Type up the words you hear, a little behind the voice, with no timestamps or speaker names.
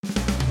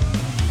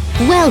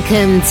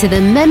Welcome to the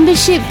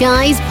Membership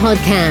Guys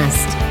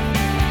podcast.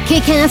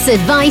 Kick-ass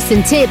advice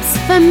and tips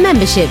for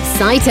membership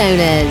site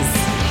owners.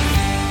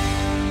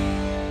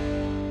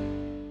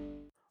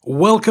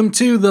 Welcome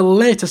to the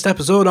latest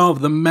episode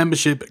of the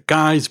Membership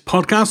Guys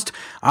podcast.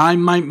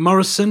 I'm Mike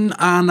Morrison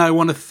and I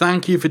want to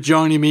thank you for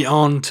joining me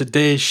on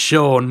today's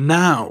show.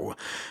 Now,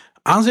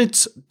 as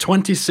it's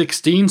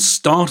 2016,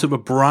 start of a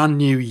brand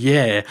new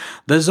year,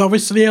 there's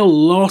obviously a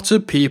lot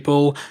of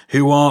people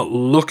who are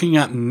looking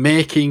at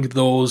making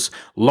those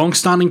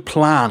long-standing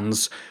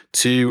plans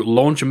to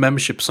launch a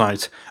membership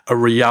site a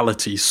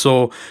reality.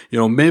 So,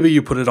 maybe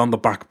you put it on the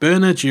back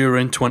burner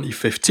during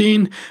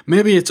 2015.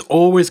 Maybe it's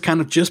always kind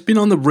of just been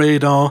on the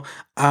radar.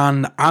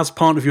 And as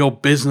part of your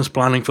business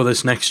planning for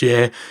this next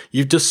year,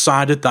 you've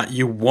decided that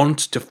you want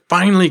to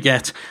finally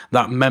get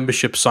that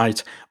membership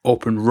site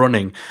up and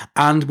running.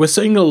 And we're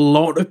seeing a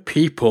lot of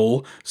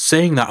people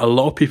saying that, a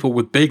lot of people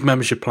with big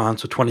membership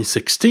plans for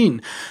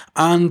 2016.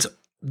 And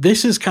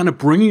this is kind of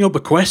bringing up a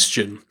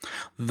question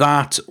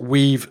that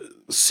we've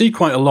see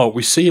quite a lot.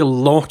 We see a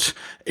lot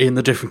in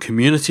the different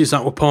communities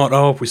that we're part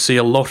of. We see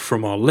a lot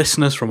from our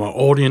listeners, from our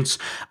audience,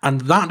 and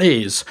that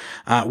is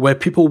where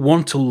people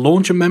want to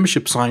launch a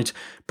membership site,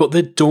 but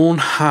they don't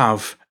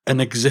have an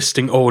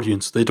existing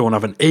audience. They don't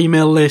have an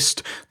email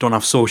list, don't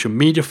have social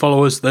media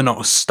followers, they're not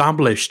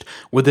established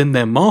within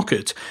their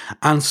market.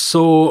 And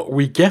so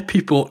we get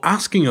people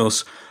asking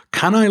us,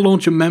 can I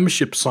launch a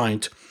membership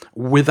site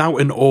without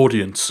an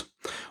audience?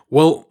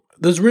 Well,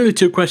 there's really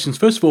two questions.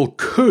 First of all,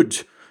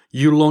 could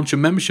you launch a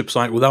membership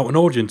site without an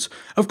audience?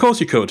 Of course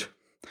you could.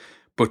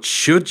 But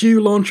should you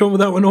launch one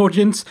without an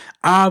audience?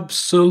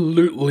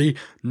 Absolutely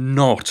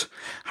not.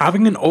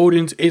 Having an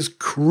audience is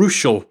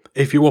crucial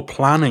if you are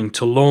planning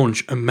to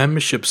launch a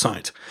membership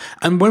site.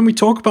 And when we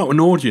talk about an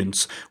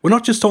audience, we're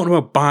not just talking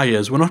about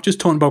buyers, we're not just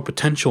talking about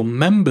potential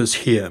members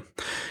here.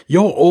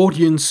 Your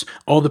audience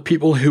are the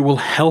people who will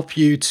help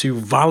you to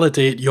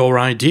validate your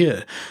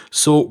idea.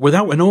 So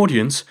without an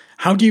audience,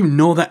 how do you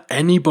know that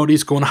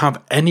anybody's going to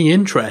have any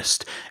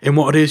interest in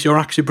what it is you're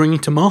actually bringing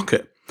to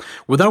market?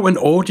 Without an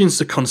audience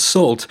to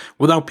consult,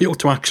 without people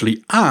to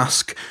actually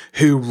ask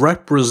who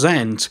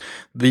represent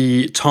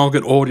the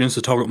target audience,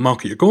 the target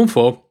market you're going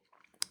for,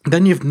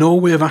 then you've no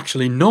way of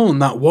actually knowing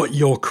that what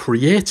you're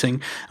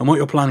creating and what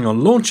you're planning on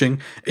launching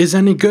is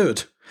any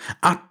good.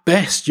 At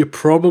best, you're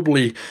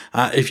probably,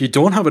 if you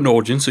don't have an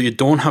audience or you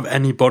don't have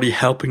anybody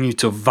helping you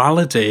to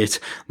validate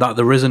that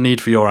there is a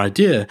need for your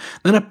idea,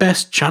 then at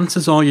best,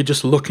 chances are you're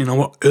just looking at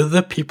what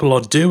other people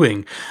are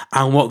doing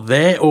and what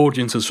their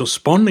audience is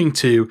responding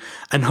to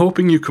and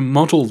hoping you can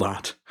model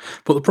that.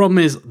 But the problem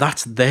is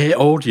that's their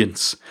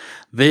audience.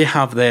 They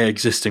have their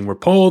existing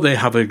rapport, they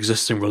have an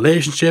existing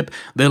relationship,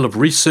 they'll have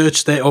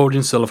researched their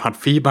audience, they'll have had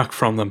feedback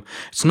from them.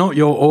 It's not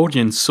your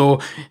audience,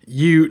 so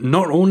you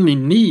not only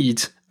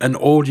need an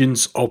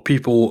audience of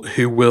people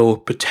who will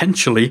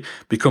potentially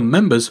become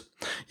members,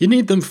 you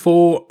need them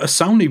for a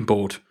sounding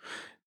board.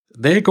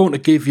 They're going to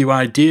give you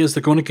ideas,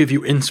 they're going to give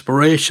you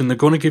inspiration, they're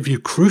going to give you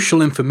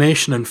crucial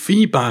information and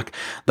feedback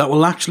that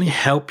will actually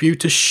help you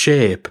to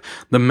shape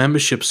the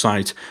membership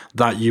site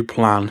that you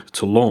plan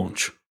to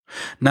launch.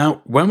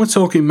 Now, when we're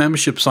talking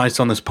membership sites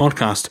on this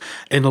podcast,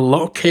 in a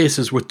lot of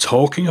cases, we're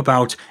talking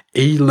about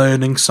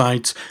e-learning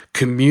sites,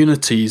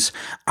 communities,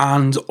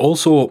 and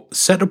also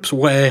setups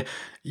where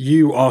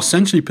you are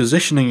essentially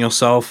positioning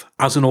yourself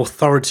as an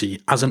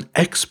authority, as an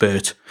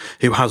expert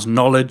who has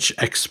knowledge,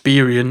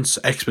 experience,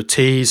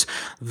 expertise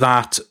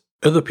that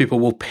other people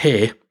will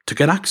pay to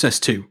get access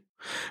to.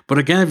 But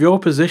again, if you're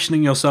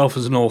positioning yourself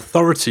as an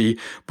authority,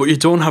 but you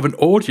don't have an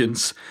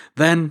audience,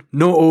 then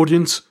no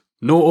audience,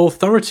 no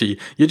authority.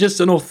 You're just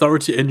an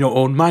authority in your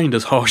own mind,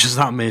 as harsh as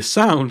that may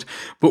sound.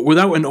 But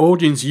without an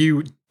audience,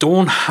 you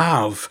don't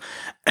have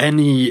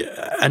any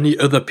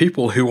other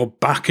people who are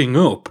backing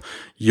up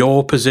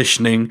your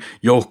positioning,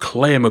 your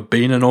claim of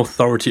being an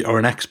authority or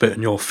an expert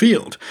in your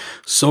field.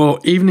 So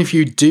even if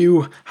you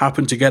do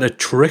happen to get a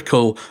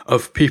trickle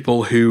of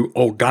people who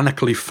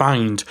organically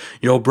find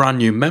your brand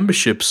new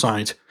membership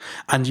site,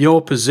 and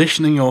you're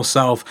positioning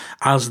yourself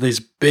as this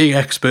big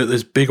expert,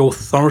 this big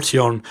authority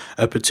on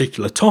a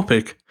particular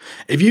topic,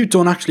 if you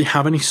don't actually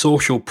have any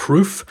social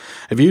proof,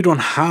 if you don't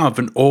have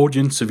an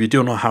audience, if you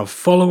do not have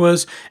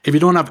followers, if you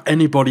don't have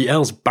anybody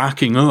else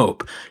backing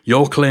up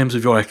your claims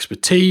of your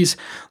expertise,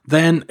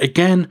 then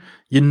again,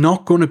 you're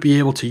not going to be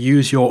able to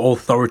use your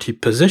authority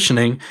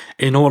positioning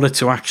in order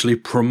to actually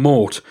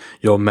promote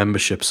your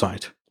membership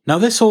site. Now,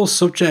 this whole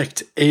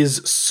subject is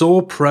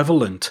so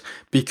prevalent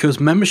because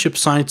membership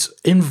sites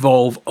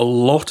involve a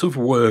lot of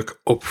work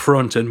up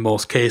front in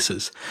most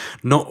cases.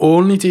 Not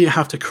only do you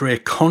have to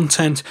create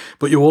content,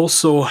 but you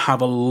also have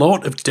a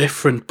lot of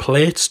different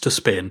plates to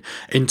spin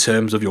in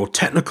terms of your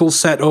technical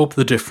setup,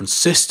 the different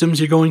systems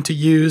you're going to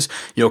use,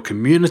 your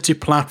community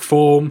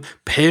platform,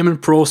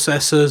 payment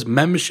processors,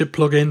 membership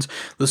plugins.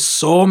 There's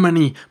so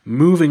many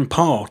moving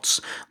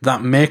parts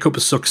that make up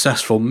a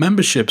successful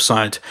membership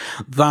site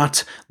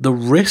that the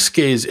risk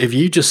is if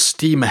you just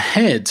steam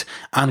ahead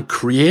and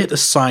create a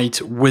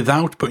site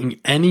without putting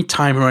any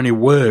time or any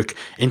work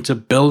into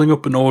building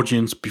up an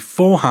audience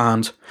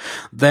beforehand,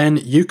 then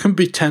you can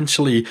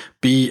potentially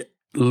be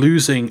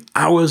losing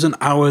hours and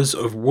hours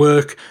of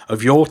work,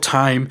 of your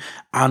time,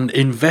 and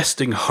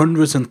investing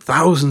hundreds and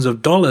thousands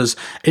of dollars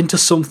into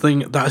something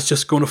that is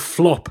just going to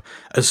flop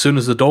as soon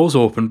as the doors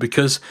open,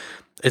 because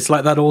it's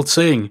like that old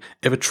saying,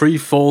 if a tree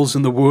falls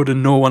in the wood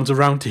and no one's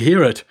around to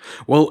hear it.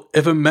 Well,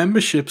 if a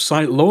membership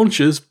site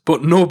launches,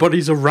 but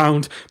nobody's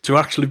around to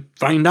actually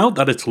find out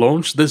that it's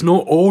launched, there's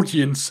no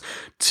audience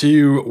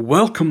to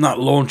welcome that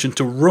launch and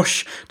to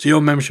rush to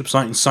your membership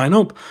site and sign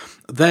up,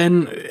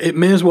 then it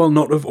may as well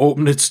not have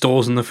opened its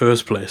doors in the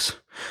first place.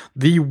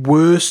 The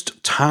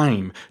worst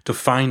time to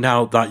find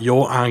out that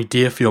your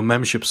idea for your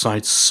membership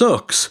site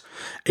sucks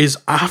is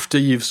after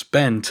you've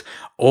spent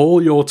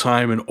all your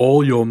time and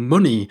all your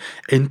money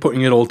in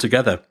putting it all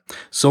together.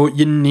 So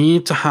you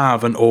need to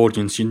have an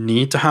audience. You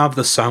need to have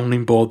the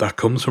sounding board that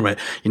comes from it.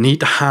 You need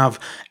to have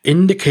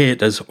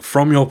indicators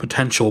from your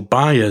potential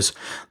buyers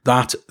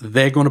that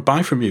they're going to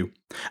buy from you.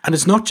 And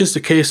it's not just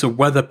a case of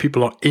whether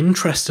people are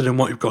interested in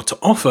what you've got to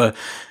offer.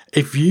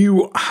 If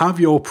you have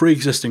your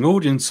pre-existing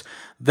audience,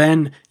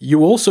 then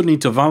you also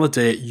need to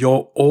validate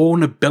your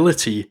own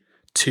ability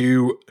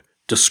to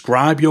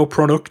describe your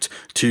product,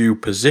 to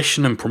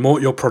position and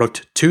promote your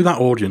product to that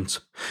audience.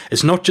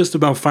 It's not just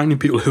about finding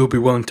people who will be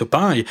willing to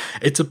buy.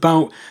 It's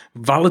about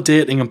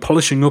validating and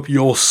polishing up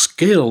your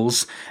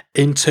skills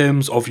in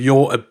terms of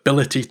your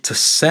ability to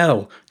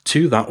sell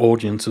to that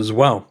audience as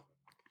well.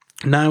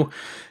 Now,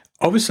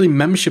 obviously,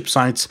 membership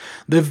sites,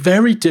 they're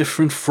very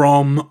different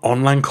from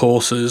online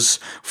courses,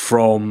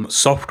 from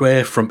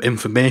software, from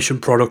information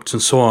products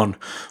and so on,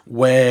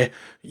 where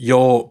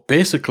you're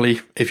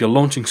basically, if you're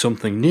launching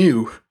something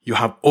new, you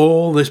have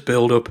all this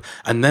build up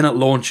and then it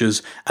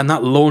launches, and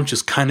that launch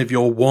is kind of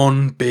your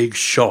one big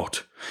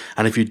shot.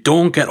 And if you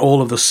don't get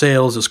all of the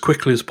sales as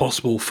quickly as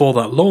possible for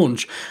that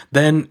launch,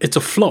 then it's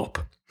a flop.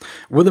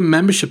 With a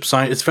membership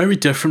site, it's very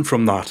different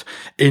from that,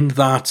 in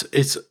that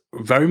it's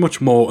very much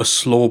more a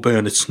slow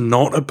burn. It's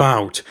not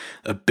about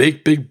a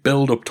big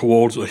build up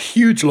towards a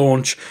huge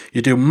launch.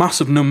 You do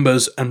massive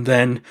numbers and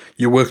then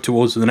you work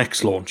towards the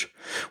next launch.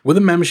 With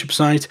a membership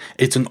site,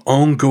 it's an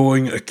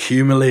ongoing,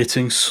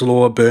 accumulating,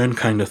 slower burn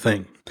kind of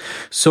thing.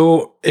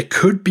 So it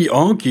could be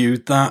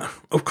argued that,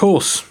 of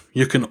course,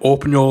 you can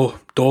open your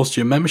doors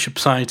to your membership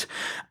site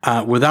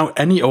without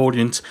any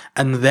audience,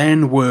 and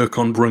then work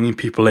on bringing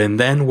people in,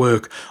 then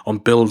work on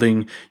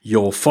building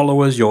your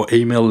followers, your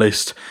email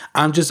list,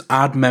 and just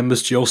add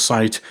members to your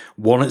site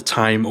one at a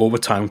time, over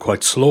time,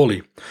 quite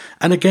slowly.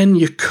 And again,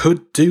 you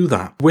could do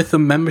that. With a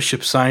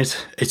membership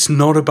site, it's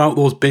not about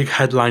those big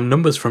headline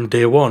numbers from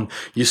day one.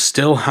 You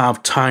still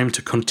have time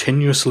to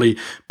continuously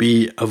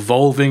be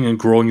evolving and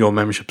growing your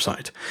membership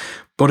site.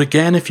 But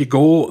again, if you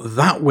go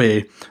that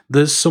way,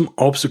 there's some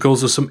obstacles,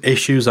 there's some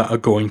issues that are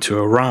going to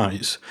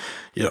arise.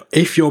 You know,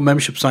 if your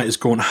membership site is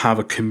going to have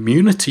a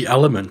community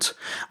element,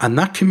 and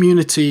that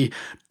community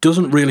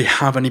doesn't really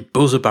have any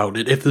buzz about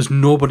it, if there's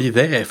nobody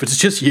there, if it's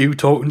just you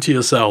talking to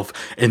yourself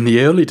in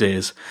the early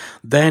days,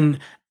 then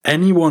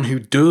anyone who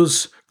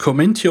does come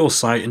into your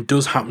site and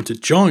does happen to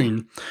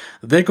join,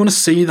 they're going to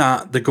see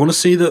that. They're going to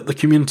see that the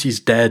community's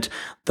dead,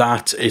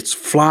 that it's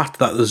flat,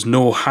 that there's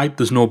no hype,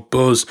 there's no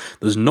buzz,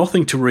 there's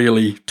nothing to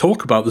really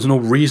talk about, there's no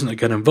reason to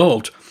get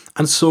involved.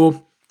 And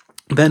so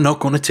they're not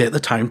going to take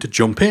the time to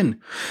jump in,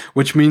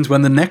 which means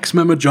when the next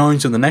member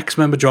joins and the next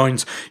member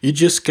joins, you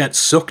just get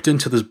sucked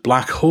into this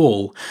black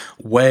hole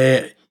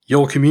where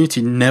your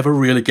community never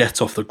really gets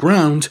off the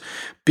ground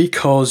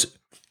because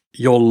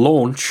your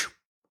launch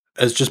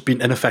has just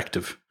been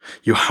ineffective.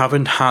 You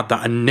haven't had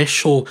that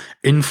initial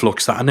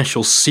influx, that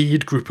initial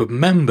seed group of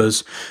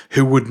members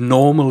who would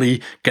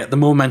normally get the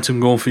momentum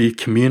going for your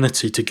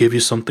community to give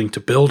you something to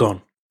build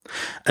on.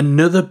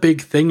 Another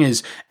big thing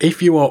is,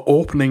 if you are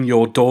opening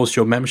your doors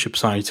to your membership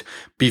site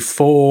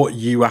before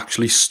you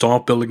actually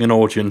start building an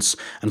audience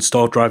and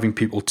start driving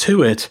people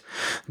to it,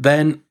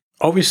 then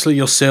obviously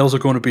your sales are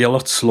going to be a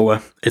lot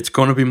slower. It's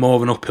going to be more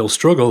of an uphill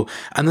struggle,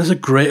 and there's a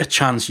greater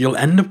chance you'll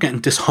end up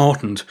getting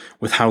disheartened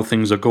with how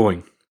things are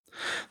going.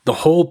 The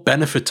whole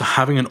benefit to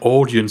having an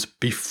audience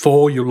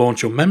before you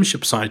launch your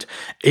membership site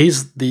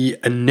is the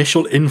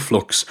initial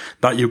influx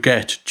that you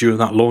get during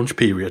that launch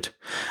period.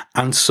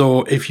 And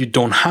so if you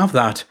don't have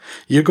that,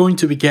 you're going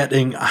to be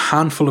getting a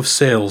handful of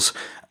sales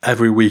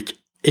every week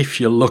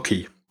if you're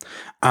lucky.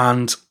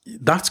 And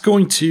that's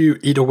going to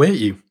eat away at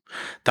you.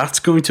 That's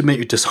going to make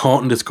you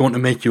disheartened. It's going to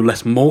make you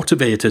less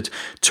motivated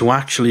to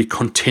actually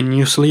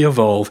continuously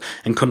evolve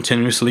and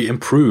continuously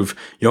improve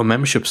your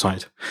membership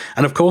site.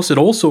 And of course, it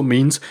also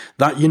means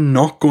that you're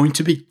not going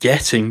to be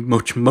getting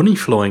much money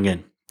flowing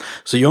in.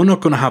 So you're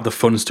not going to have the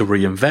funds to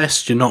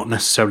reinvest. You're not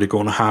necessarily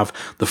going to have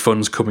the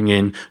funds coming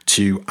in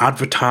to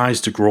advertise,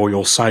 to grow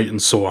your site,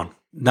 and so on.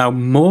 Now,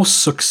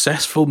 most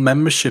successful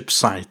membership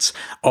sites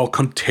are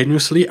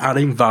continuously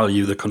adding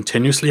value. They're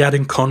continuously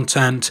adding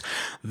content.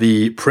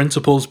 The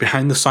principals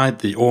behind the site,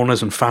 the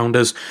owners and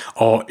founders,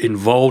 are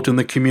involved in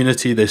the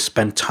community. They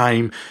spend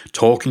time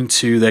talking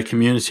to their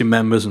community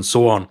members and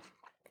so on.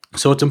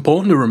 So it's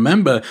important to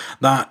remember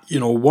that,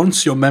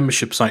 once your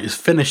membership site is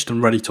finished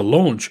and ready to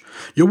launch,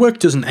 your work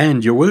doesn't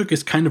end. Your work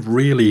is kind of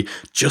really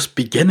just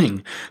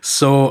beginning.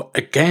 So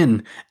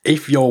again,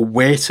 if you're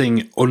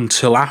waiting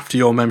until after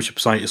your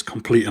membership site is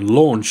complete and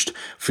launched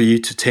for you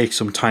to take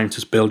some time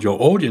to build your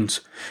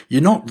audience,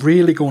 you're not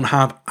really going to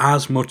have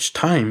as much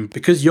time,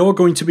 because you're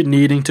going to be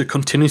needing to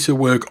continue to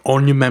work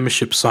on your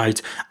membership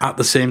site at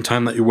the same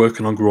time that you're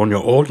working on growing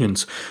your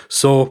audience.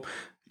 So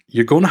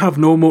you're going to have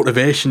no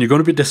motivation. You're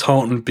going to be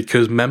disheartened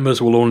because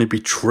members will only be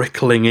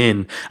trickling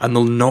in and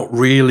they'll not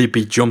really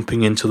be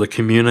jumping into the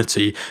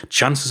community.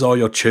 Chances are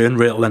your churn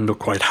rate will end up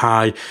quite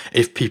high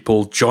if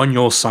people join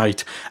your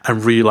site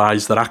and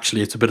realize that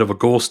actually it's a bit of a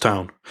ghost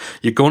town.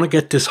 You're going to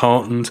get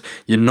disheartened.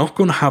 You're not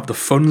going to have the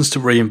funds to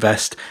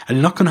reinvest, and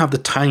you're not going to have the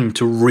time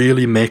to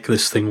really make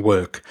this thing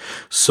work.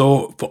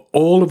 So for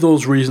all of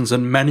those reasons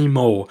and many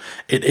more,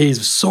 it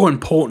is so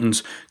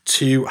important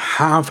to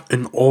have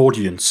an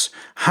audience,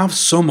 have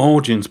some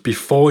audience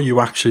before you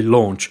actually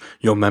launch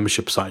your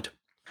membership site.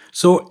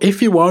 So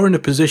if you are in a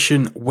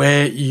position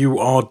where you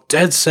are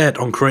dead set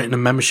on creating a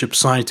membership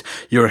site,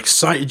 you're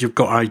excited, you've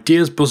got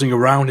ideas buzzing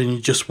around, and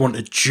you just want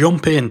to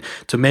jump in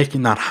to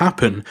making that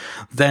happen,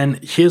 then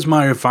here's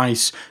my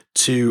advice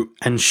to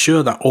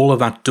ensure that all of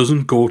that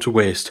doesn't go to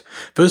waste.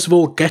 First of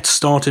all, get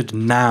started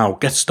now.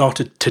 Get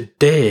started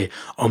today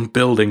on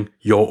building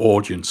your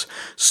audience.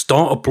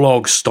 Start a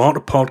blog, start a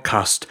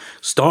podcast,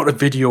 start a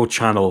video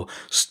channel,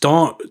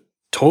 start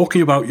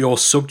talking about your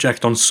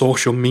subject on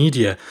social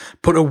media.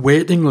 Put a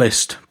waiting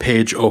list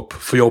page up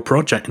for your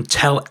project and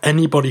tell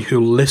anybody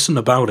who'll listen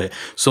about it,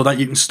 so that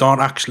you can start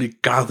actually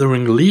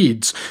gathering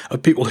leads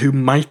of people who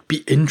might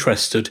be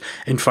interested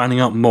in finding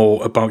out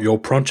more about your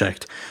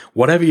project.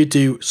 Whatever you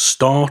do,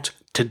 start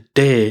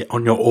today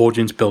on your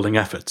audience building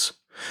efforts.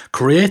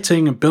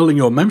 Creating and building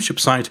your membership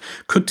site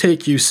could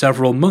take you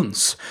several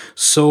months,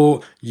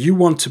 so you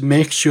want to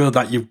make sure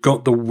that you've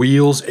got the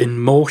wheels in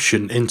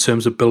motion in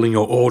terms of building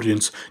your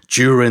audience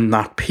during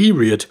that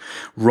period,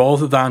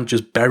 rather than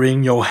just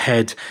burying your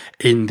head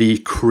in the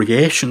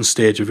creation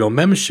stage of your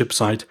membership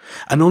site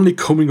and only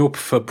coming up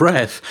for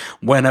breath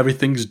when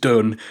everything's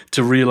done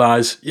to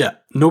realize,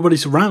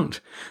 nobody's around.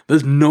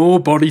 There's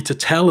nobody to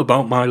tell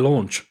about my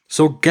launch.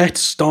 So get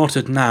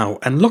started now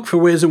and look for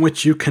ways in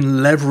which you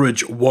can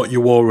leverage what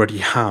you already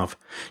have.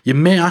 You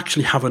may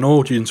actually have an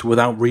audience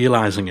without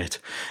realizing it.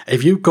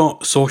 If you've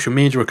got social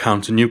media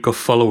accounts and you've got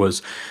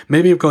followers,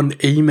 maybe you've got an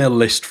email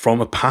list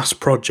from a past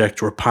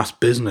project or a past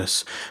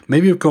business.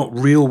 Maybe you've got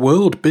real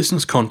world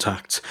business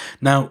contacts.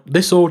 Now,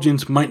 this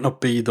audience might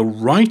not be the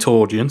right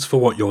audience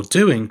for what you're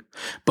doing,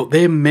 but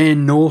they may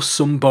know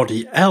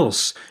somebody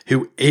else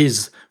who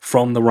is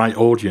from the right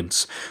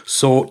audience.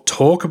 So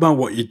talk about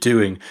what you're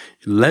doing.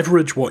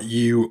 Leverage what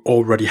you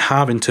already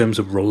have in terms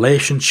of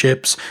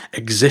relationships,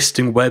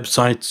 existing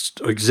websites,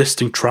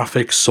 existing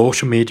traffic,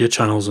 social media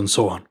channels, and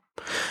so on.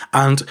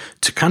 And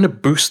to kind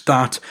of boost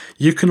that,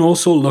 you can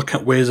also look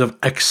at ways of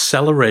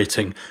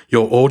accelerating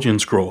your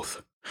audience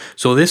growth.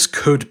 So this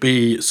could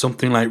be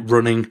something like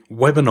running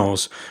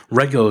webinars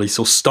regularly.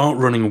 So start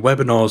running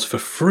webinars for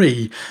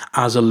free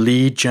as a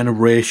lead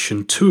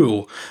generation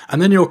tool.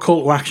 And then your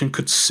call to action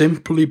could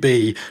simply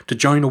be to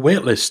join a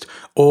waitlist,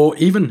 or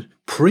even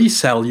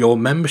pre-sell your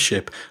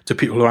membership to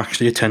people who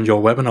actually attend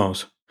your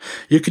webinars.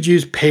 You could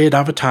use paid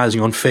advertising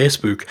on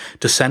Facebook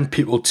to send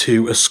people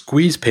to a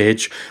squeeze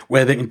page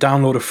where they can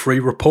download a free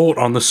report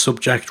on the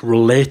subject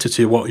related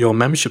to what your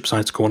membership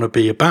site's going to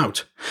be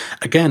about.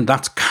 Again,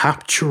 that's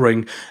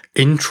capturing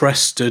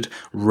interested,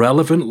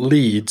 relevant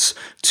leads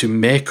to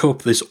make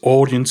up this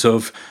audience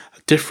of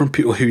different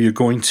people who you're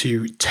going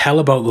to tell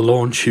about the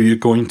launch, who you're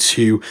going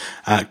to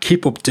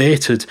keep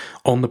updated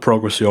on the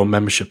progress of your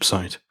membership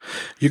site.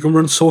 You can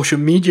run social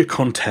media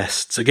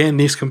contests. Again,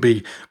 these can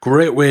be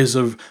great ways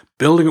of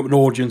building up an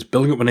audience,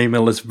 building up an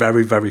email list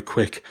very, very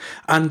quick.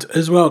 And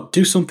as well,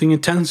 do something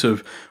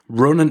intensive.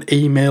 Run an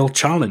email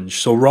challenge.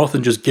 So rather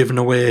than just giving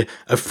away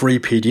a free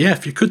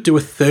PDF, you could do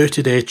a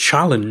 30-day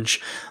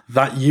challenge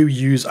that you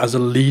use as a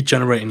lead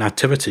generating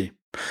activity.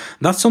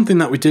 That's something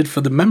that we did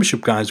for the membership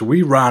guys.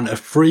 We ran a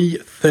free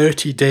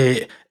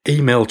 30-day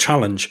email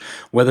challenge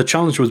where the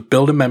challenge was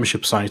build a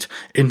membership site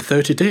in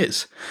 30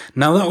 days.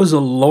 Now that was a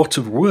lot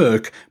of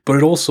work, but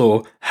it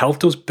also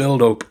helped us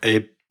build up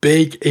a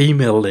big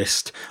email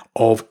list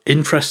of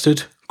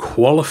interested,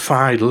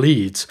 qualified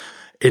leads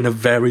in a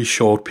very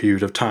short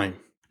period of time.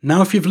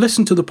 Now, if you've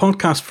listened to the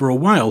podcast for a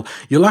while,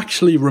 you'll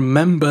actually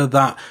remember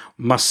that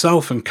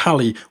myself and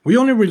Callie, we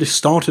only really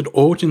started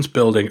audience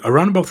building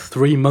around about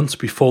 3 months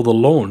before the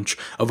launch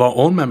of our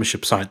own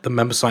membership site, the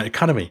MemberSite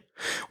Academy.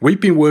 We've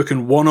been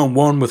working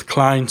one-on-one with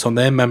clients on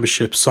their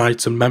membership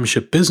sites and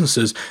membership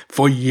businesses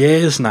for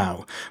years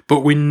now,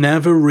 but we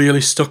never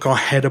really stuck our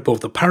head above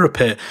the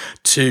parapet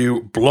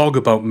to blog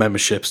about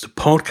memberships, to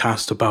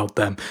podcast about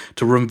them,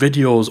 to run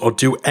videos, or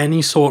do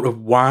any sort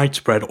of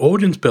widespread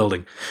audience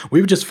building. We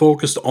were just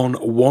focused on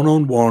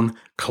one-on-one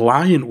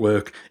client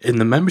work in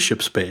the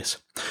membership space.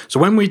 So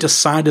when we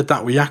decided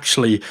that we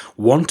actually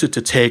wanted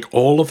to take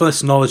all of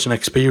this knowledge and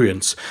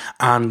experience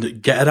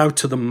and get it out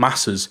to the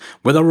masses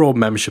with our own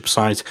membership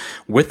site,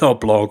 with our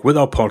blog, with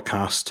our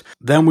podcast,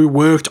 then we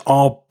worked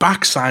our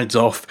backsides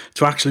off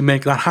to actually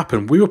make that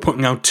happen. We were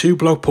putting out 2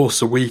 blog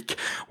posts a week.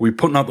 We were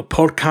putting out the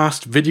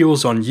podcast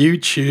videos on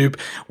YouTube.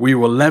 We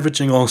were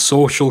leveraging our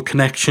social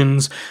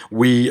connections.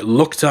 We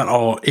looked at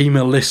our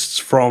email lists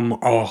from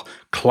our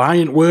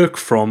client work,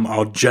 from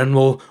our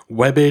general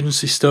web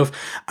agency stuff,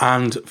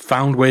 and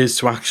found ways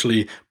to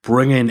actually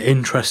bring in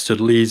interested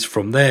leads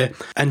from there.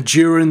 And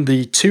during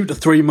the 2 to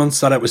 3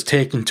 months that it was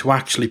taking to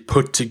actually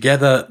put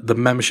together the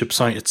membership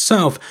site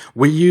itself,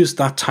 we used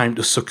that time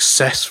to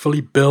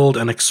successfully build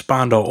and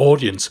expand our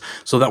audience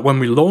so that when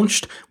we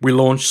launched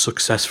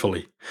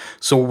successfully.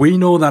 So we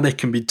know that it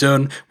can be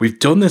done. We've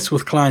done this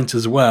with clients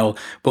as well,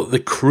 but the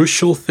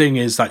crucial thing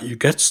is that you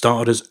get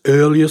started as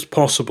early as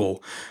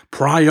possible.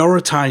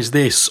 Prioritize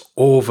this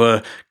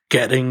over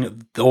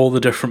getting all the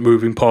different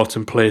moving parts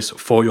in place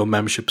for your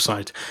membership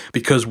site,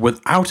 because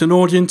without an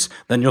audience,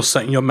 then you're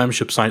setting your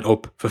membership site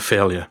up for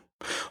failure.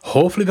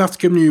 Hopefully that's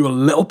given you a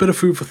little bit of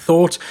food for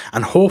thought,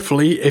 and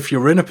hopefully if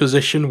you're in a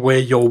position where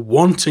you're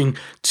wanting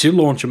to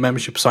launch a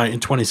membership site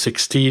in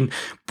 2016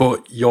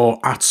 but you're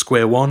at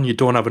square one, you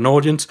don't have an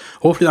audience,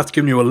 hopefully that's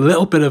given you a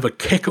little bit of a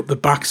kick up the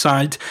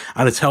backside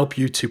and it's helped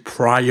you to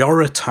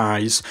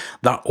prioritize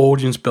that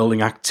audience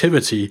building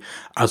activity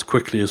as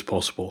quickly as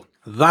possible.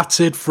 That's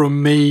it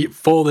from me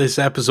for this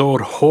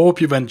episode.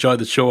 Hope you've enjoyed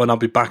the show, and I'll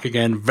be back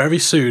again very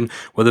soon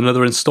with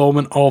another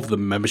installment of the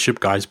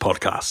Membership Guys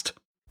podcast.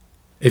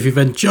 If you've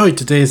enjoyed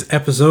today's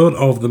episode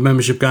of the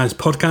Membership Guys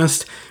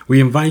podcast, we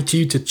invite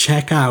you to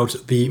check out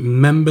the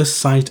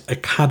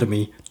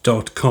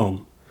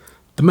membersiteacademy.com.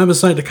 The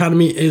Membersite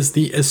Academy is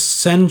the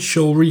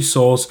essential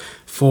resource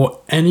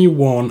for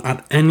anyone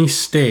at any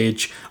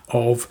stage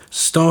of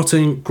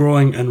starting,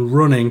 growing, and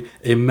running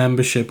a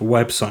membership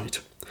website.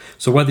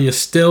 So whether you're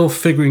still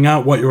figuring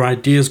out what your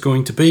idea is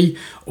going to be,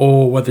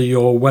 or whether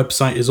your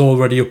website is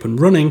already up and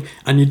running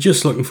and you're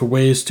just looking for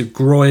ways to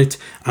grow it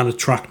and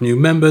attract new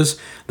members,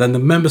 then the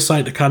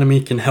Membersite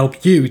Academy can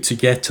help you to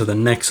get to the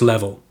next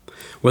level.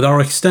 With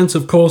our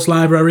extensive course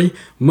library,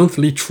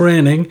 monthly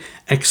training,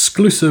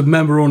 exclusive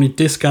member-only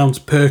discounts,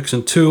 perks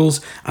and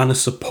tools, and a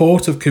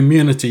supportive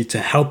community to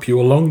help you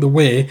along the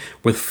way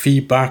with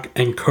feedback,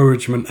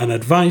 encouragement and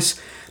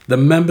advice, the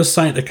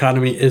Membersite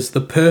Academy is the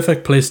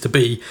perfect place to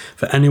be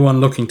for anyone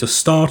looking to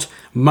start,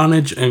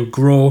 manage and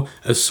grow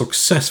a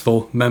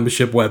successful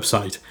membership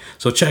website.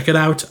 So check it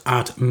out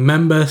at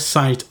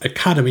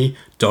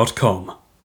membersiteacademy.com.